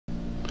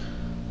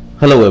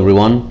Hello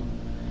everyone.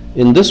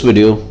 In this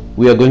video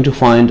we are going to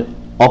find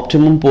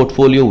optimum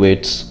portfolio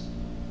weights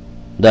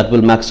that will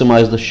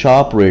maximize the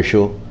Sharpe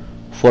ratio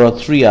for a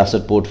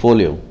 3-asset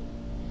portfolio.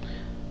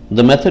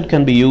 The method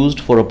can be used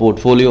for a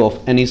portfolio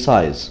of any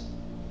size.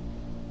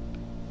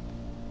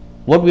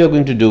 What we are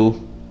going to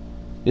do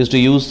is to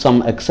use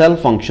some Excel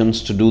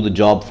functions to do the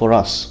job for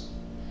us.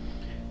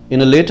 In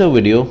a later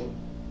video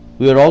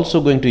we are also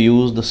going to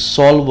use the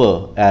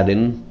solver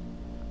add-in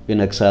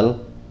in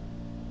Excel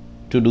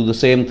to do the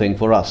same thing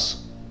for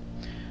us.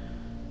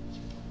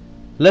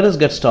 Let us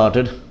get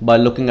started by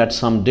looking at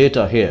some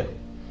data here.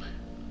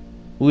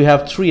 We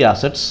have 3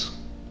 assets.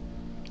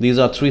 These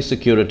are 3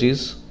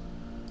 securities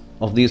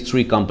of these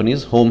 3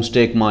 companies: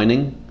 Homestake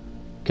Mining,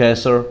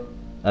 Kaiser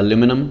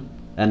Aluminum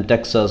and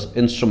Texas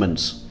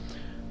Instruments.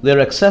 Their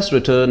excess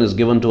return is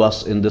given to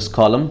us in this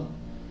column.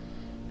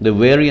 The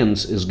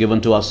variance is given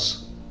to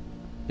us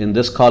in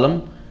this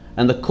column,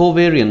 and the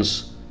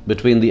covariance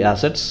between the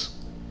assets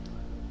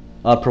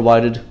are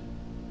provided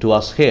to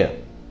us here.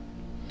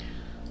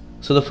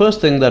 So the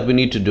first thing that we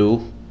need to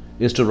do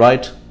is to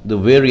write the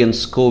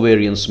variance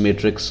covariance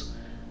matrix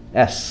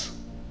S.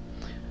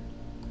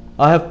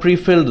 I have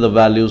pre-filled the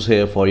values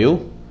here for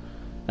you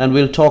and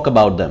we'll talk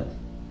about them.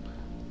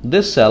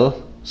 This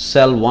cell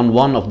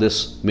 11 of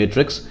this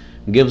matrix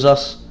gives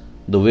us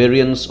the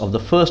variance of the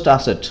first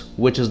asset,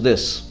 which is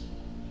this.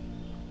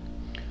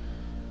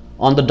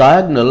 On the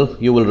diagonal,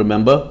 you will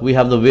remember, we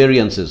have the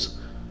variances.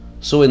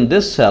 So in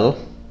this cell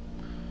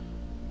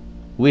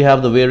we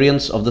have the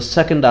variance of the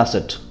second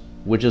asset,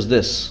 which is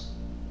this.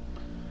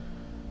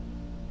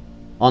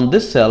 On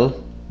this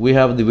cell we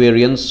have the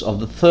variance of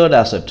the third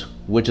asset,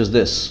 which is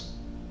this.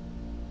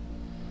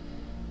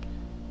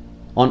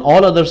 On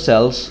all other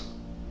cells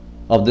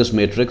of this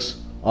matrix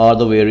are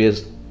the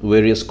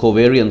various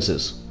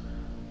covariances.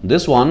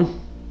 This one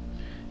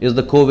is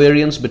the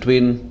covariance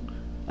between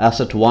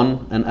asset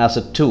 1 and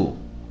asset 2,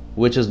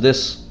 which is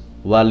this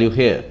value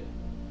here.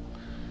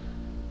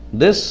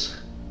 This,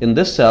 in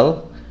this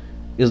cell,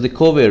 is the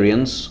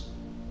covariance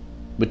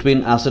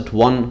between asset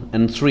 1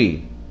 and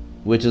 3,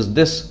 which is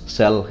this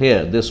cell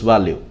here, this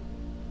value.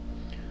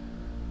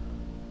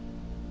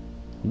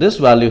 This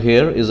value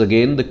here is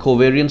again the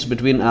covariance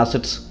between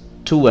assets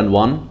 2 and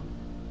 1,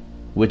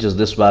 which is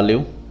this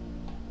value.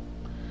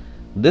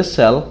 This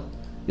cell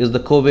is the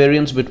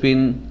covariance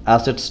between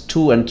assets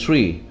 2 and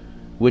 3,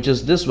 which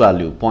is this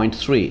value,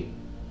 0.3.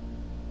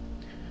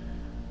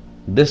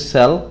 This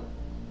cell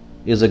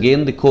is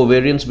again the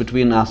covariance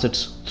between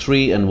assets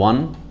 3 and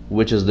 1,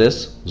 which is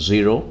this,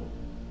 0.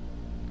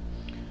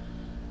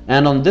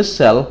 And on this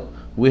cell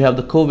we have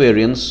the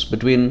covariance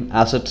between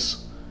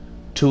assets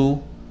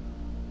 2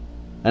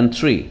 and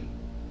 3,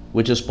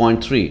 which is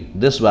 0.3,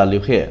 this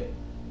value here.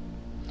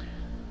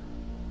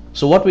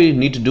 So what we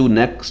need to do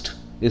next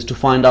is to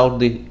find out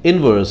the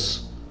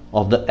inverse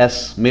of the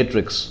S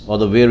matrix, or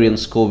the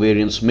variance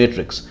covariance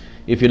matrix.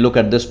 If you look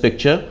at this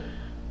picture,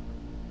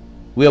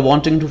 we are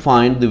wanting to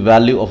find the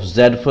value of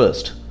Z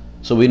first.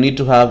 So we need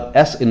to have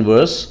S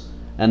inverse,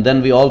 and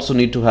then we also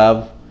need to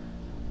have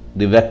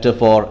the vector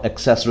for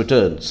excess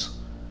returns.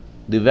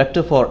 The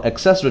vector for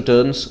excess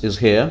returns is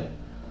here,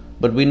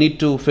 but we need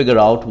to figure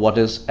out what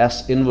is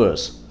S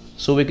inverse.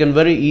 So we can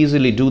very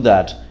easily do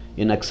that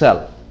in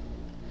Excel.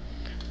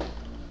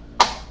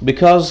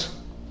 Because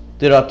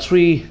there are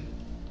 3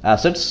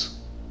 assets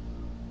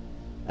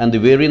and the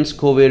variance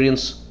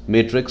covariance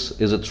matrix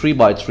is a 3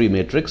 by 3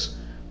 matrix,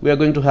 we are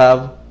going to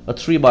have a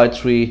 3 by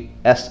 3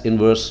 S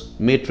inverse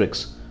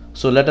matrix.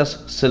 So let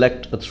us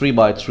select a 3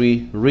 by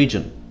 3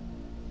 region.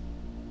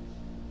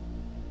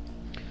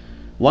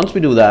 Once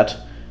we do that,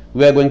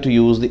 we are going to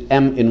use the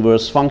M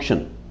inverse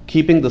function,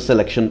 keeping the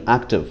selection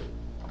active.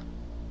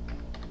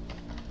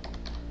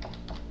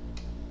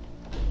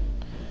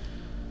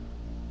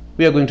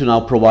 We are going to now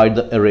provide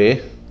the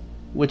array,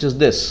 which is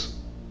this.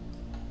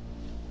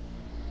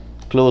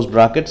 Close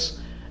brackets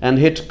and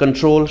hit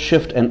Ctrl,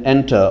 Shift and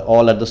Enter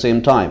all at the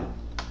same time.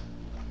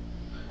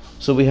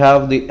 So we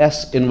have the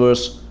S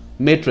inverse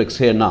matrix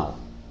here now.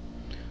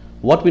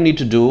 What we need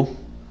to do,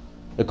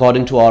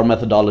 according to our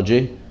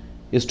methodology,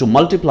 is to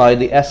multiply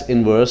the S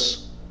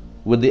inverse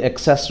with the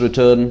excess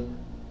return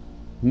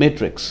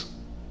matrix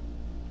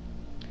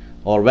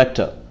or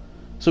vector.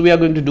 So we are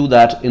going to do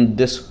that in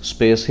this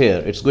space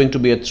here. It's going to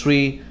be a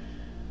 3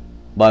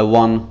 by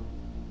 1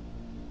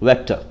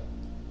 vector.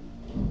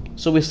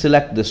 So we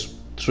select this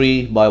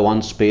 3 by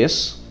 1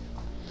 space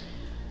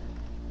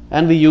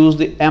and we use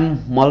the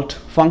mmult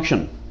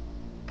function.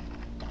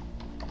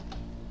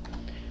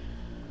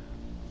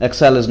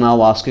 Excel is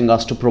now asking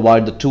us to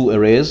provide the 2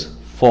 arrays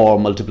for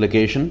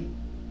multiplication.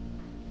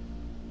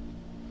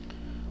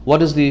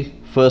 What is the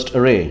first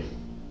array?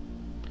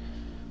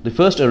 The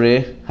first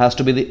array has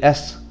to be the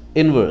S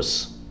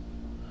inverse,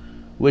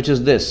 which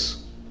is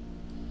this.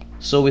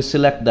 So we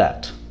select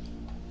that,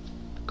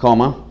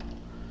 comma,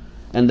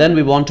 and then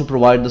we want to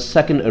provide the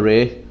second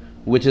array,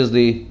 which is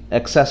the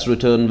excess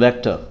return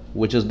vector,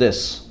 which is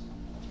this.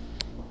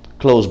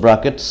 Close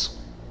brackets,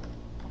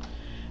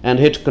 and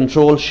hit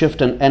Control,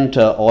 Shift and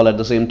Enter all at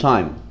the same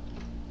time.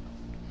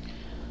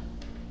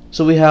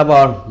 So we have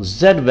our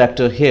Z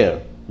vector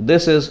here.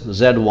 This is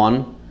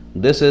Z1,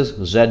 this is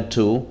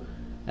Z2,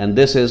 and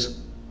this is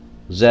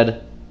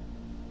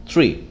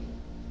Z3.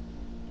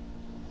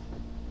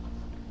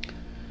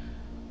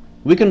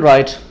 We can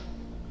write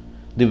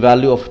the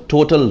value of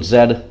total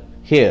Z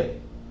here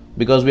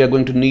because we are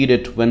going to need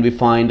it when we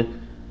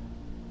find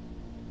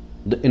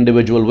the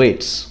individual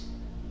weights.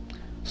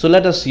 So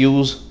let us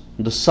use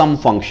the sum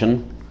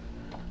function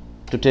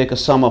to take a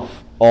sum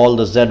of all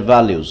the Z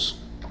values.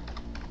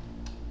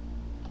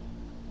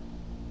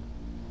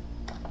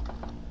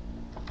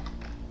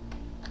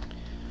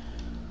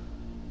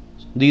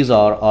 These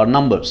are our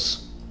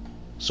numbers.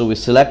 So we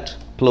select,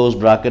 close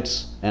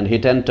brackets and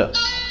hit enter.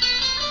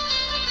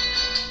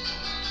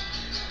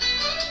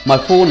 My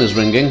phone is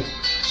ringing,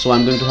 so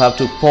I'm going to have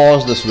to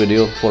pause this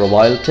video for a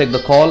while, take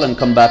the call and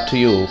come back to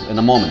you in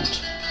a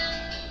moment.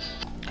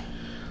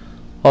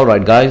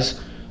 Alright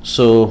guys,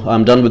 so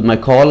I'm done with my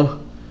call.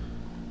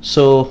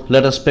 So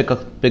let us pick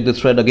the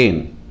thread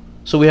again.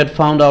 So we had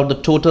found out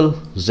the total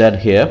Z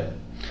here,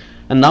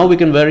 and now we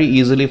can very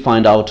easily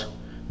find out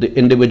the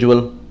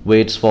individual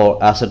weights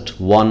for asset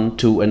 1,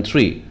 2 and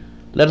 3.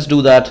 Let us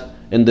do that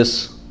in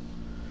this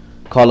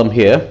column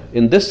here.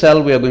 In this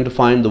cell we are going to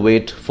find the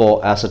weight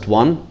for asset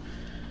 1.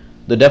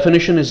 The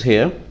definition is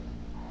here.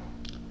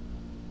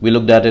 We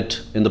looked at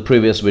it in the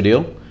previous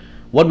video.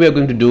 What we are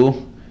going to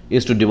do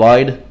is to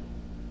divide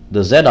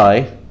the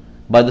Zi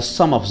by the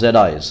sum of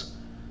Zi's.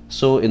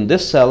 So in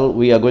this cell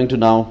we are going to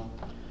now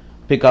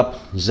pick up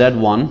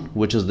Z1,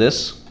 which is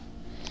this,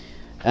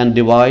 and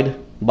divide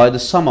by the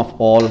sum of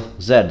all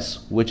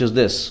Z's, which is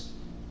this.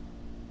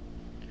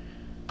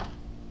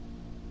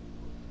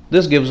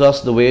 This gives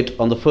us the weight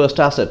on the first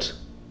asset,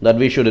 that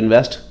we should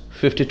invest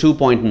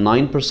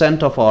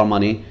 52.9% of our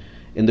money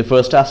in the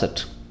first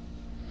asset.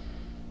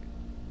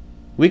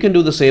 We can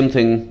do the same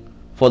thing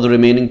for the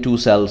remaining two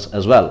cells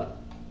as well.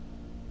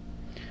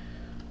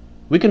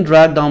 We can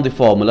drag down the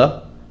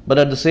formula, but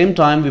at the same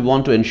time we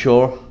want to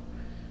ensure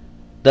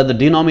that the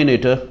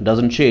denominator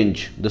doesn't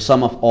change. The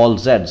sum of all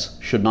Z's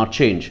should not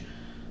change.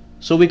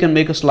 So we can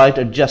make a slight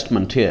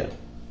adjustment here.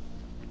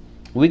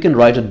 We can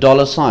write a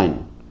dollar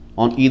sign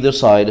on either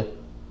side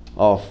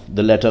of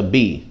the letter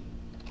B.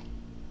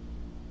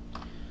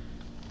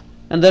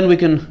 And then we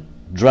can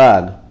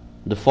drag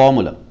the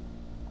formula.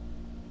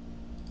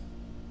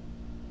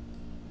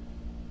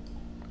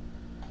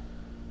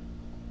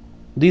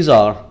 These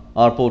are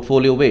our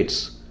portfolio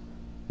weights.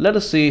 Let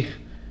us see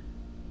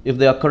if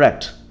they are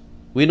correct.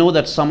 We know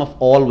that sum of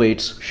all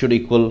weights should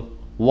equal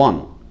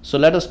 1. So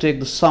let us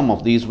take the sum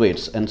of these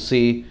weights and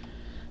see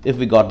if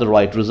we got the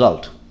right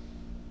result.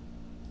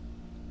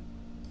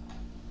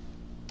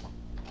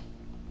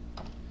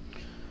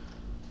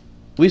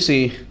 We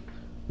see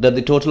that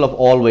the total of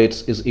all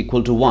weights is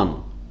equal to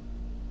 1.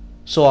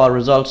 So our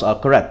results are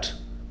correct.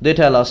 They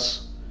tell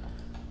us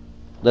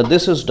that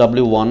this is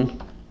W1,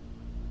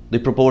 the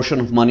proportion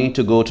of money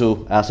to go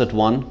to asset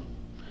 1.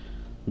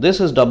 This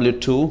is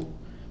W2,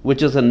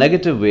 which is a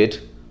negative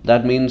weight.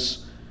 That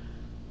means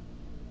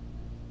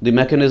the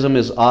mechanism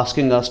is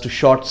asking us to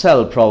short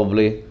sell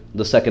probably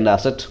the second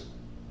asset.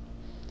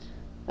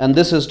 And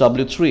this is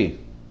W3,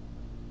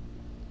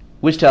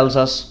 which tells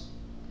us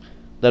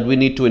that we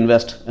need to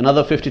invest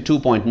another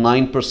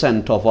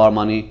 52.9% of our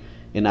money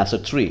in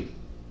asset 3.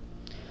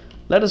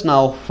 Let us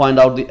now find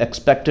out the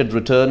expected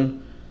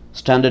return,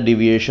 standard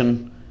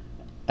deviation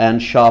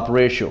and Sharpe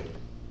ratio.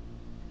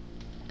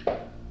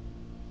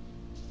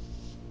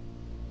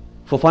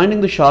 For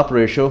finding the Sharpe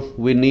ratio,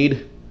 we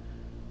need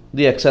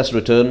the excess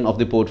return of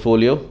the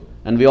portfolio,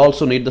 and we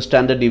also need the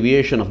standard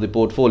deviation of the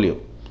portfolio.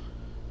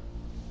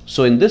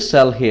 So in this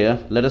cell here,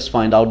 let us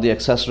find out the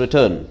excess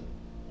return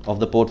of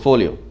the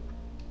portfolio,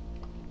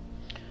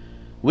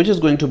 which is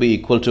going to be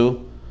equal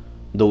to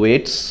the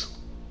weights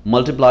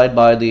multiplied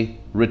by the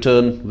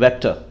return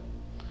vector.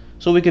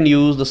 So we can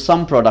use the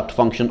sum product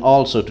function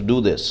also to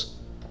do this.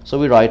 So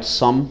we write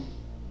sum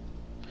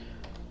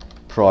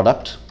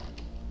product,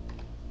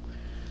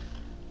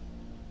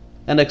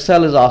 and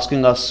Excel is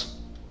asking us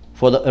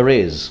for the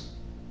arrays.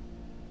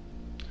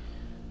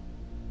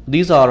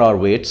 These are our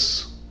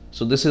weights.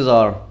 So this is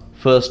our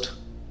first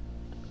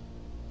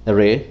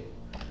array,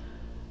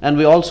 and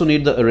we also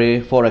need the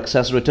array for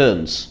excess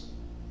returns,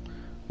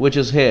 which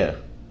is here.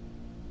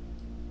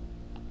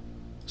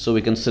 So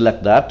we can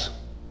select that,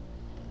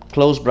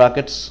 close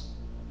brackets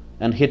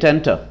and hit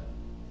enter.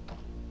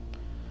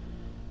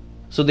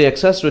 So the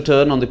excess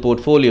return on the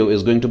portfolio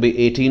is going to be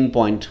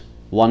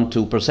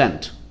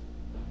 18.12%.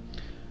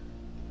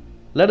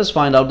 Let us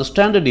find out the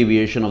standard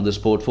deviation of this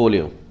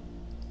portfolio.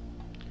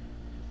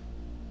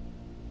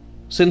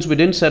 Since we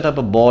didn't set up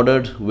a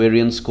bordered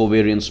variance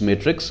covariance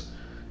matrix,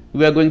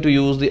 we are going to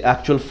use the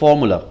actual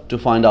formula to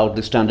find out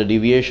the standard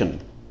deviation.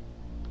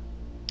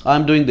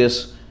 I'm doing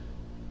this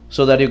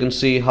so that you can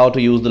see how to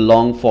use the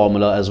long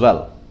formula as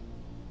well.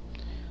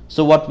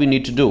 So what we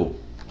need to do,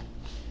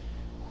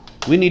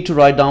 we need to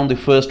write down the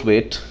first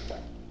weight,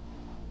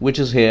 which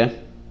is here,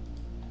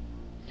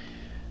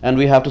 and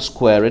we have to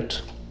square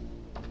it.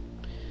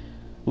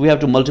 We have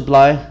to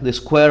multiply the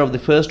square of the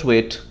first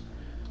weight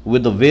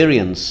with the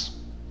variance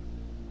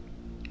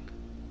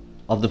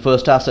of the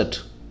first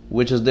asset,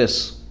 which is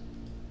this.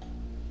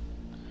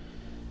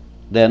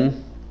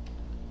 Then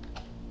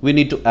we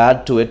need to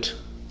add to it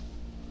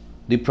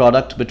the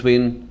product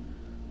between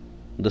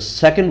the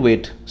second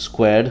weight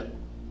squared.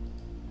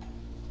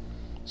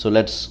 So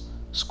let's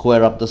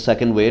square up the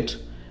second weight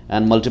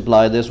and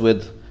multiply this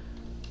with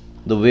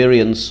the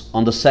variance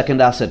on the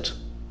second asset,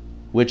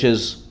 which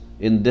is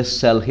in this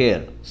cell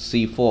here,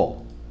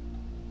 C4,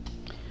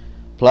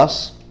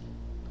 plus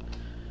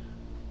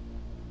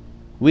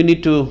we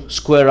need to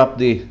square up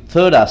the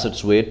third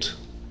asset's weight,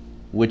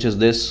 which is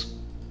this.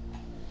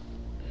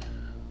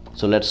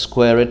 So let's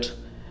square it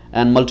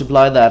and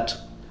multiply that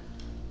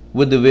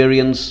with the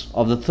variance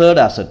of the third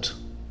asset,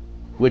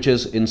 which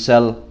is in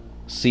cell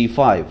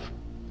C5.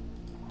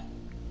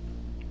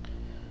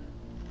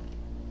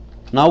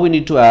 Now we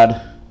need to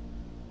add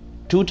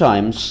 2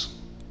 times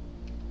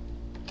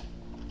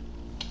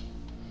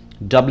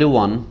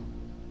W1,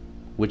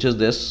 which is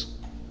this,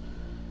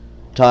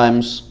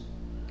 times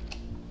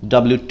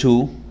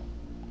W2,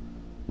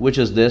 which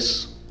is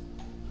this,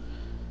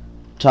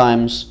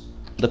 times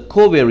the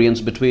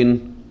covariance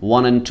between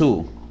 1 and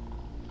 2.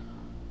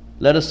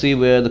 Let us see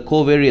where the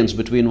covariance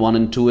between 1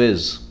 and 2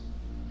 is.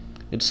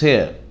 It's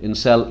here in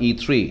cell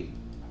E3.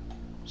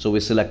 So we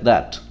select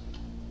that.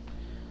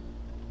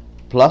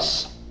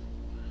 Plus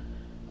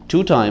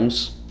 2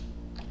 times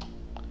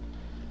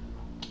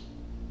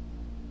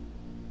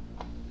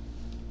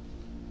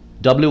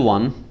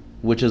W1,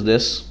 which is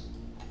this,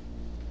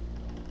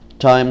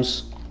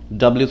 times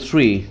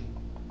W3,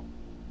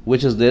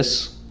 which is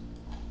this,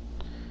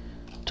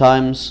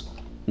 times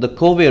the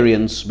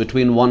covariance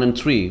between 1 and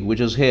 3, which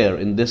is here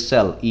in this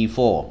cell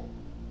E4,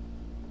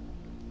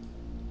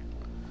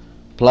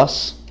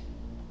 plus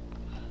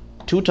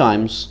 2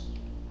 times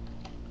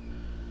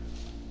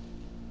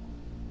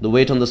the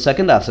weight on the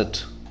second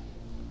asset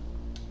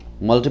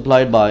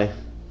multiplied by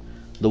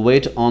the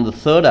weight on the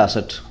third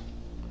asset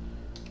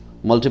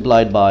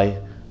multiplied by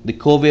the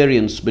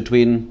covariance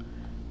between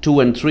 2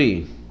 and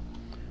 3.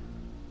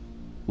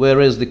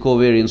 Where is the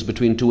covariance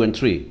between 2 and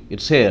 3?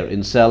 It's here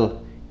in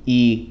cell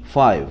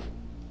E5.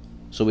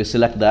 So we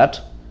select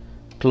that,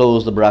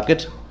 close the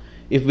bracket.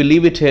 If we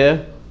leave it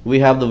here, we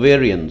have the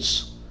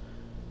variance.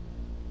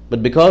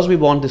 But because we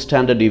want the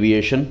standard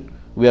deviation,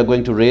 we are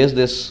going to raise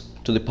this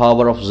to the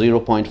power of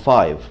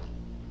 0.5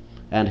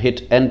 and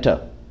hit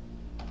enter.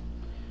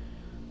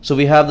 So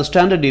we have the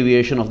standard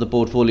deviation of the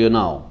portfolio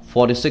now,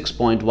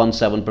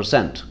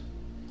 46.17%.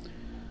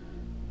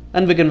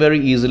 And we can very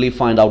easily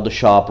find out the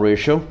Sharpe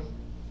ratio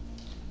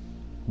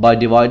by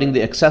dividing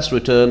the excess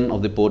return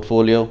of the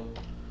portfolio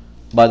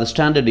by the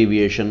standard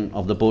deviation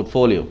of the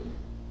portfolio.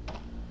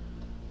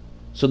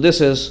 So this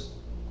is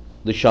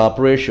the Sharpe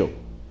ratio.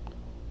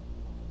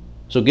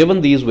 So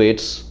given these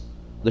weights,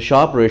 the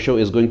Sharpe ratio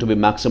is going to be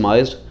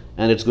maximized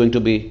and it's going to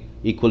be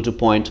equal to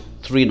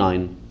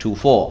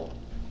 0.3924.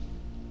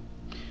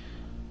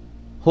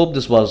 Hope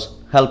this was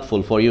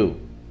helpful for you.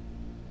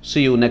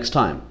 See you next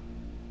time.